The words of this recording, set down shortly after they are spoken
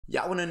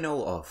Y'all want to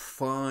know a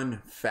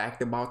fun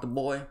fact about the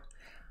boy?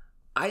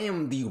 I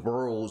am the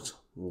world's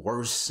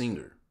worst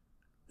singer.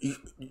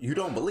 You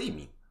don't believe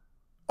me?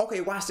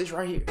 Okay, watch this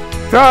right here.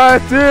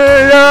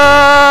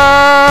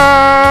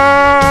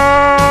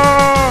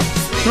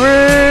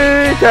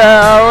 Sweet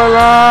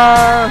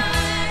Caroline,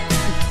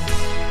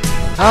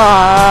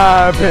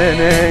 I've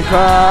been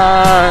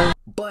inclined.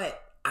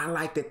 But I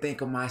like to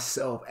think of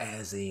myself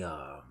as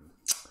a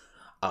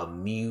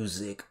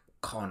music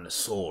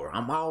connoisseur.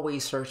 I'm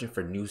always searching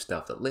for new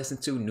stuff to listen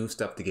to, new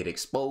stuff to get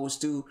exposed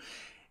to.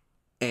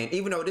 And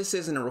even though this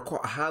isn't a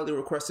highly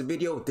requested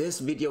video, this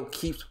video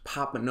keeps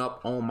popping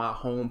up on my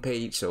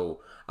homepage.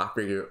 So I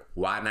figured,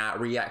 why not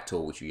react to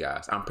it with you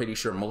guys? I'm pretty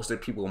sure most of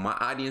the people in my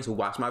audience who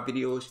watch my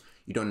videos,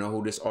 you don't know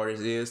who this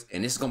artist is.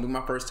 And this is going to be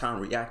my first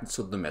time reacting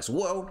to them as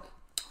well.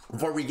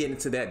 Before we get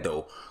into that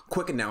though,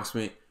 quick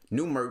announcement.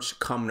 New merch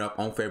coming up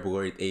on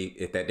February 8th.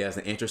 If that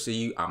doesn't interest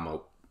you,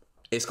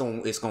 it's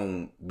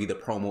gonna be the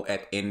promo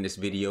at the end of this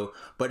video.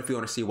 But if you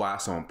want to see why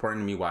it's so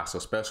important to me, why it's so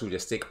special,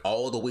 just stick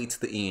all the way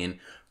to the end,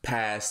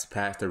 past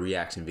the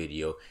reaction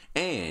video.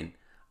 And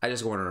I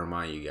just want to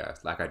remind you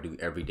guys, like I do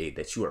every day,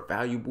 that you are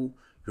valuable,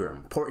 you're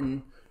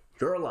important,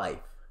 your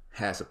life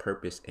has a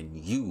purpose, and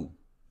you,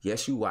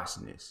 yes, you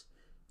watching this,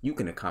 you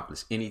can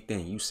accomplish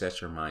anything you set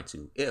your mind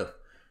to if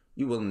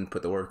you're willing to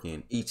put the work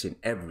in each and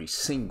every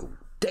single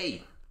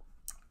day.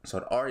 So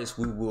the artist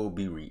we will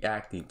be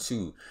reacting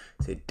to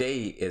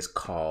today is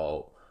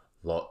called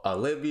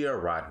Olivia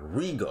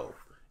Rodrigo.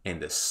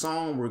 And the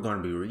song we're going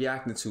to be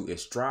reacting to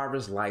is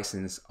Driver's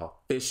License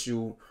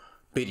official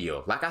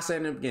video. Like I said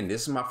in the beginning,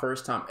 this is my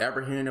first time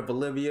ever hearing of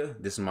Olivia.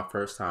 This is my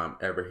first time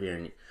ever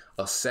hearing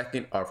a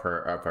second of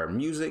her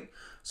music.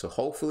 So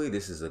hopefully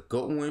this is a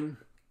good one.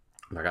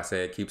 Like I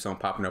said, it keeps on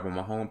popping up on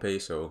my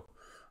homepage. So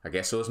I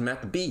guess it was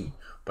meant to be.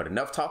 But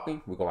enough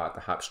talking. We're going to have to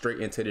hop straight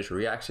into this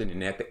reaction.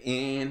 And at the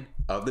end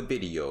of the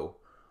video,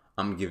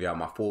 I'm going to give y'all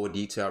my full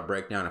detailed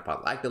breakdown. If I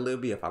like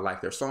Olivia, if I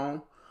like their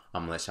song,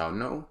 I'm going to let y'all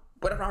know.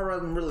 But if I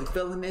wasn't really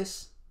feeling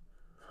this,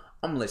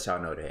 I'm going to let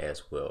y'all know that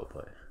as well.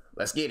 But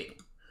let's get it.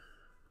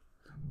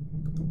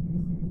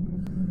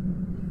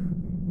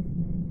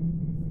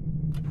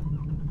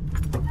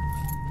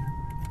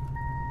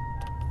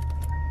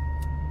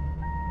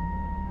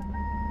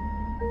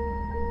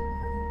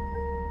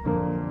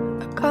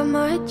 Got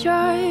my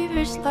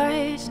driver's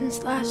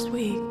license last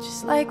week,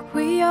 just like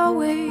we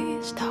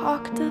always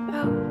talked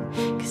about.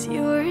 Cause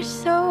you were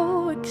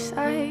so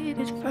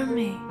excited for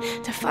me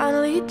to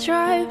finally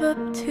drive up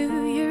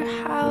to your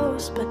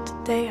house. But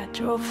today I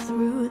drove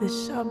through the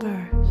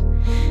suburbs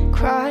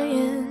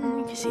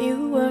crying cause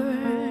you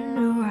weren't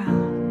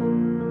around.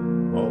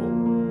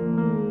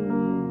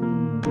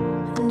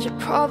 And you're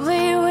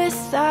probably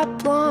with that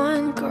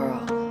blonde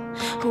girl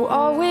who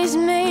always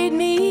made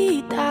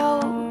me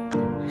doubt.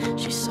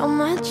 She's so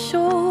much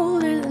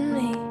older than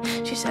me.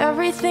 She's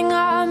everything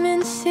I'm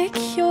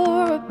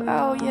insecure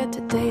about. Yet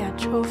today I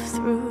drove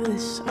through the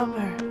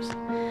suburbs.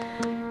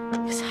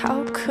 Cause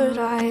how could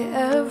I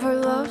ever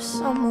love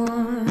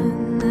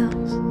someone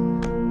else?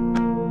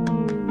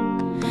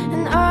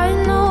 And I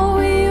know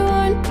we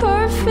weren't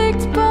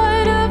perfect,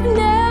 but I've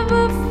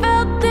never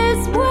felt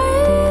this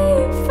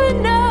way for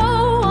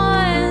no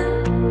one.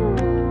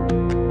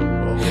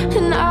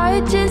 And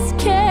I just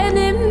can't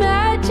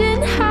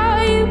imagine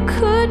how you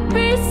could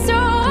be so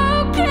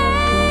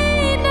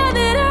okay now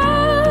that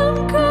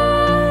I'm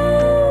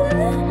gone.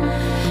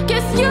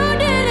 Guess you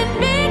didn't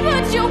mean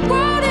what you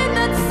wrote in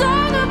that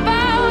song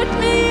about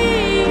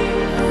me.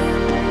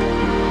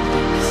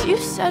 Cause you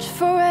said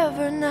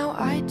forever, now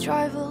I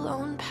drive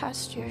alone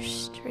past your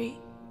street.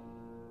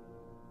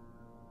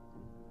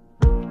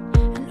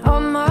 And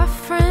all my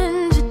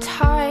friends are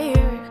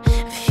tired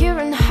of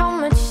hearing how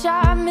much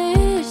I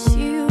miss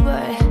you,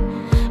 but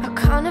I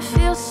kinda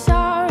feel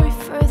sorry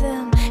for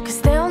them,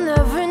 cause they'll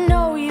never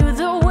know you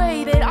the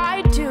way that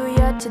I do.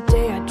 Yet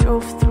today I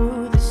drove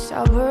through the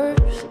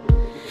suburbs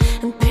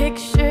and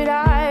pictured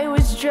I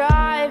was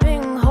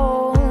driving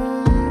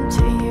home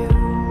to you.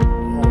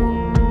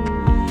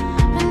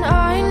 And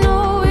I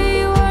know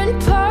we weren't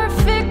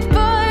perfect,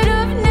 but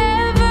I've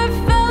never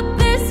felt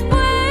this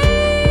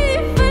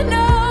way for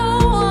no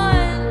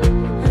one.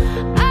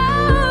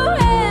 Oh,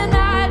 and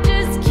I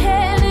just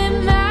can't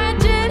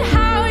imagine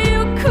how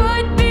you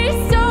could be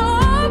so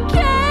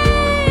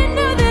okay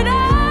now that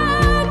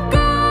I'm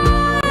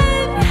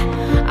gone.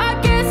 I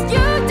guess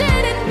you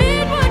didn't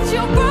mean what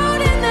you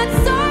wrote in that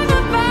song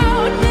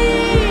about me.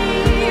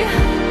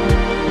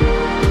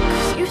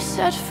 Cause you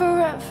said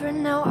forever,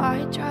 now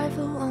I drive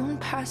alone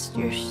past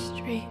your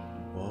street.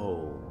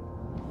 Whoa.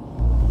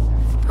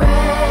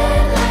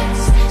 Red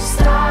lights,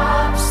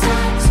 stop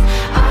signs,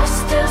 I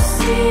still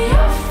see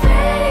your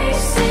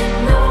face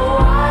in the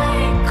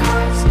white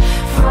cars,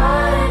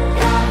 front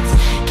yards.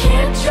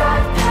 Can't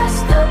drive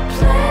past the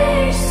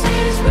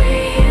places we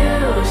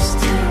used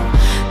to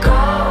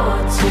go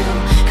to,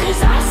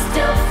 cause I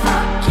still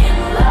fucking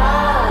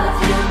love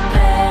you,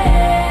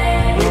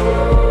 babe.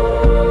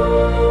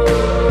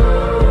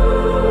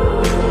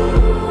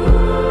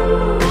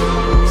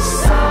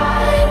 Sorry.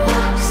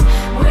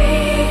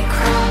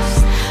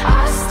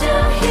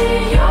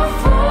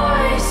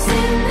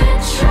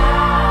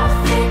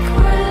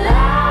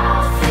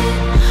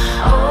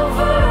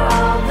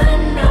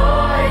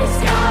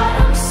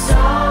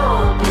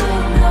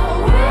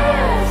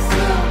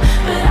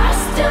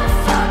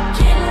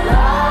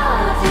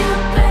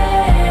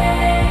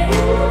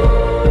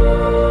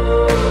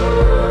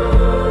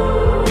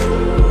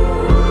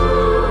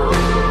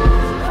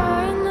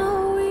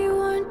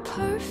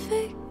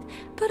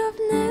 but I've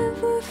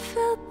never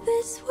felt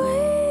this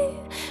way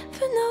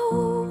for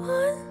no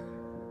one.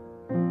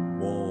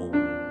 Whoa.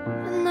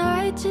 And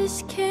I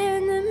just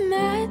can't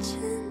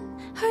imagine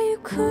how you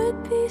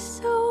could be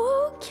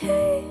so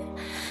okay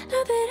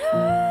now that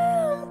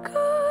I'm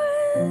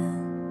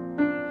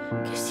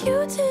gone. 'Cause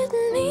you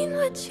didn't mean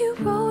what you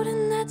wrote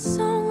in that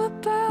song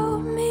about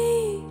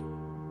me.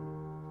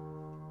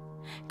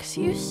 'Cause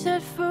you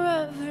said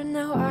forever,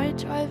 now I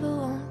drive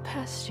alone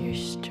past your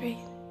street.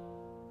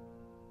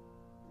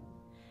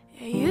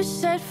 Yeah, you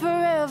said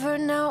forever,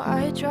 now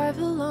I drive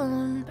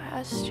alone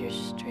past your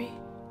street.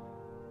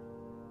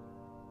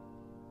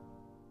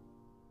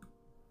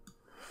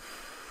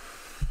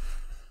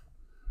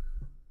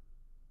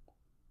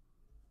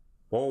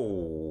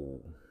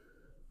 Whoa.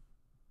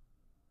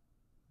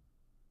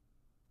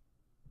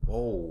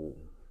 Whoa.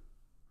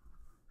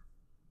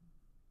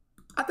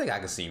 I think I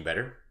can sing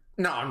better.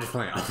 No, I'm just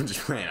playing. I'm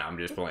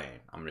just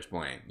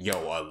playing.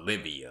 Yo,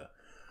 Olivia.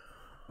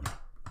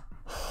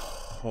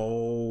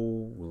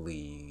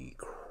 Holy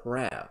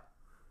crap.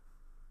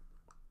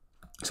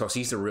 So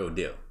she's the real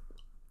deal.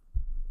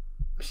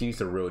 She's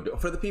the real deal.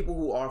 For the people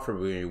who are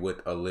familiar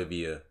with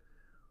Olivia,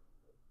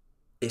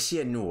 is she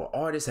a newer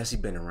artist? Has she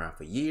been around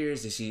for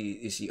years? Is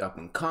she up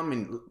and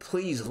coming?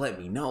 Please let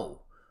me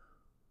know.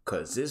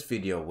 Cause this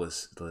video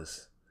was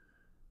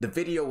the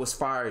video was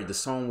fire. The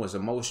song was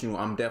emotional.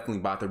 I'm definitely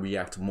about to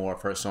react to more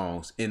of her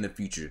songs in the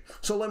future.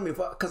 So let me,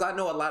 cause I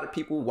know a lot of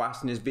people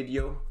watching this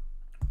video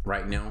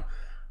right now.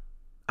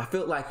 I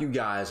feel like you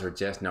guys are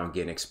just now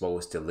getting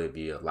exposed to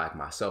Olivia like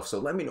myself. So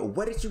let me know,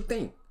 what did you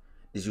think?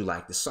 Did you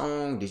like the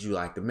song? Did you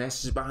like the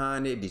message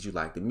behind it? Did you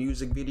like the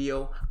music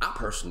video? I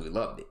personally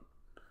loved it.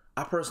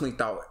 I personally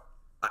thought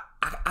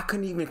I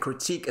couldn't even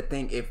critique a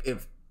thing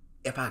if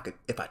I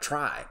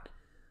tried.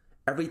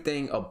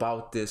 Everything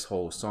about this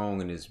whole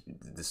song, and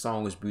the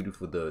song is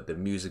beautiful. The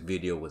music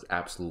video was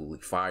absolutely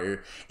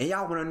fire. And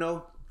y'all want to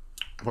know,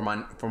 for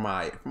my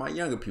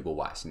younger people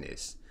watching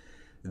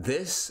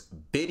this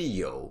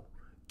video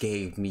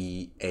gave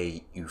me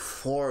a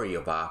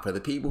Euphoria vibe. For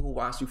the people who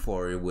watched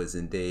Euphoria, was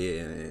in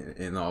there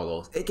and all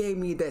those, it gave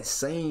me that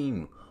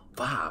same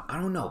vibe. I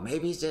don't know,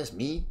 maybe it's just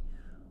me,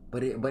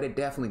 but it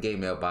definitely gave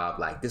me a vibe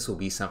like this will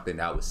be something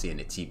that I would see in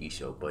a TV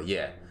show. But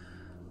yeah,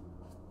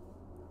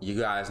 you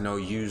guys know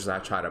usually I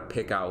try to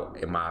pick out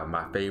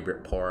my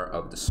favorite part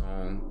of the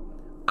song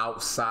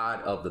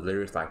outside of the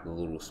lyrics, like the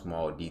little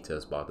small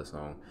details about the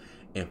song.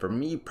 And for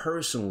me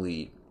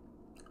personally,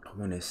 I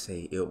want to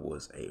say it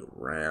was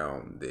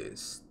around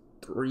this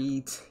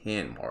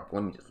 3:10 mark.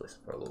 Let me just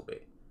listen for a little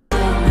bit. But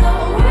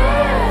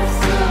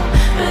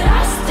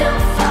I still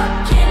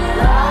fucking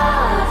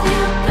love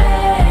you,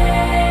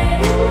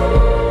 babe.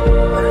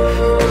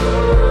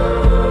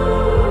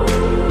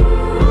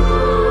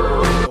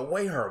 The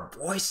way her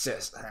voice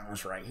just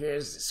sounds right here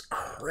is just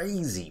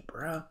crazy,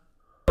 bruh.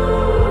 I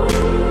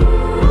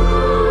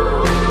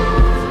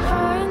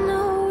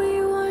know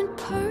we weren't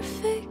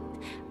perfect,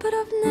 but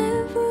I've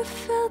never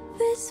felt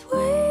this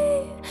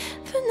way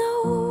for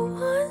no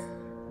one.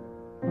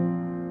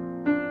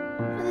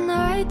 And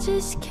I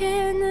just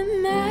can't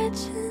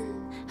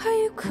imagine how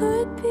you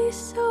could be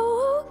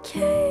so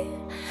okay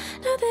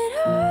now that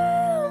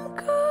I'm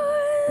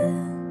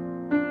gone.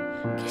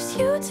 'Cause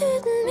you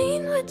didn't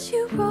mean what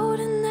you wrote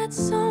in that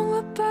song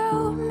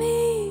about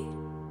me.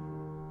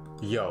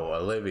 Yo,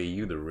 Olivia,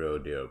 you the real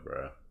deal,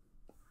 bruh.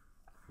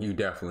 You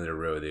definitely the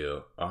real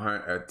deal.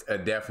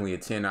 Definitely a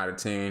 10 out of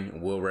 10.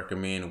 We'll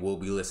recommend. We'll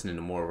be listening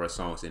to more of our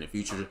songs in the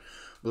future.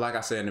 But like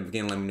I said in the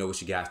beginning, let me know what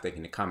you guys think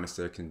in the comment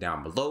section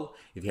down below.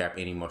 If you have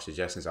any more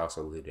suggestions,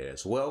 also leave that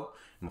as well.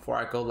 And before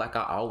I go, like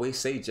I always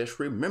say, just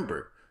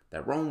remember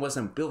that Rome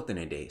wasn't built in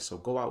a day. So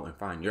go out and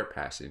find your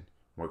passion.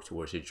 Work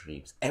towards your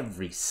dreams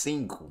every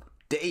single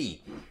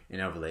day. And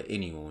never let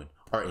anyone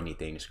or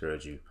anything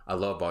discourage you. I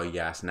love all you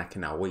guys, and I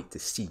cannot wait to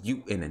see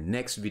you in the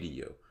next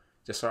video.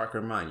 Just so I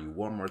can remind you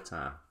one more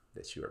time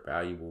that you are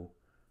valuable,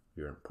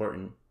 you're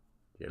important,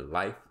 your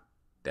life,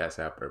 that's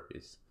our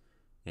purpose.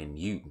 And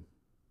you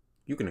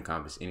can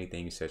accomplish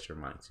anything you set your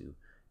mind to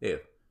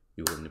if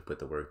you're willing to put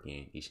the work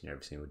in each and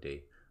every single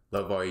day.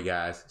 Love all you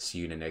guys. See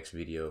you in the next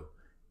video.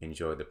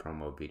 Enjoy the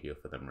promo video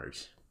for the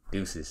merch.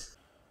 Deuces.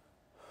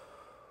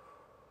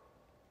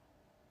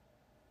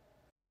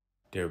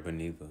 Dear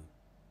Beneva,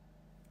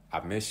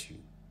 I miss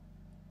you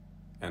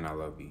and I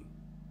love you.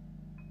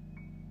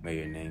 May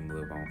your name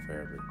live on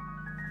forever.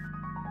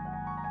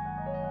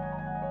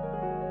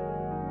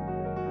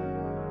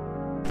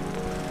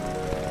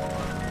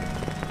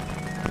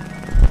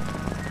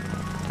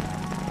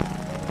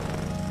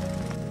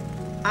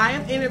 I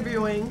am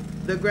interviewing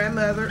the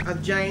grandmother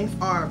of James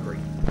Arbery.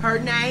 Her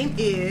name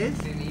is...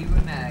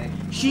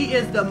 She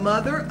is the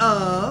mother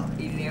of...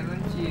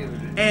 11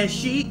 children. And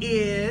she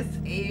is...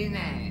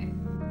 89.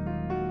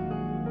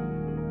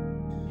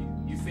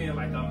 You feel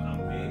like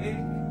I'm big?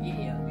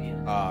 Yeah.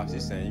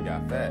 She's saying you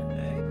got fat.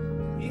 Hey,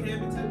 he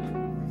heavy too.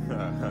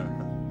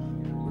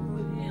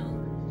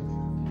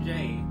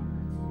 Jane.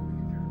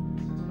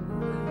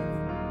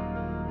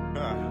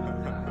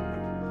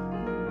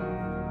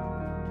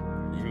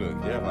 You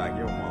look just like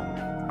your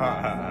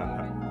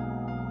mama.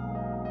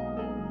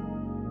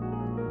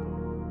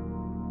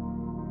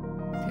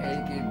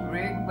 Take it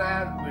brick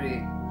by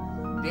brick,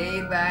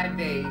 day by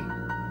day.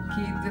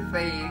 Keep the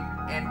faith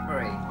and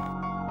pray.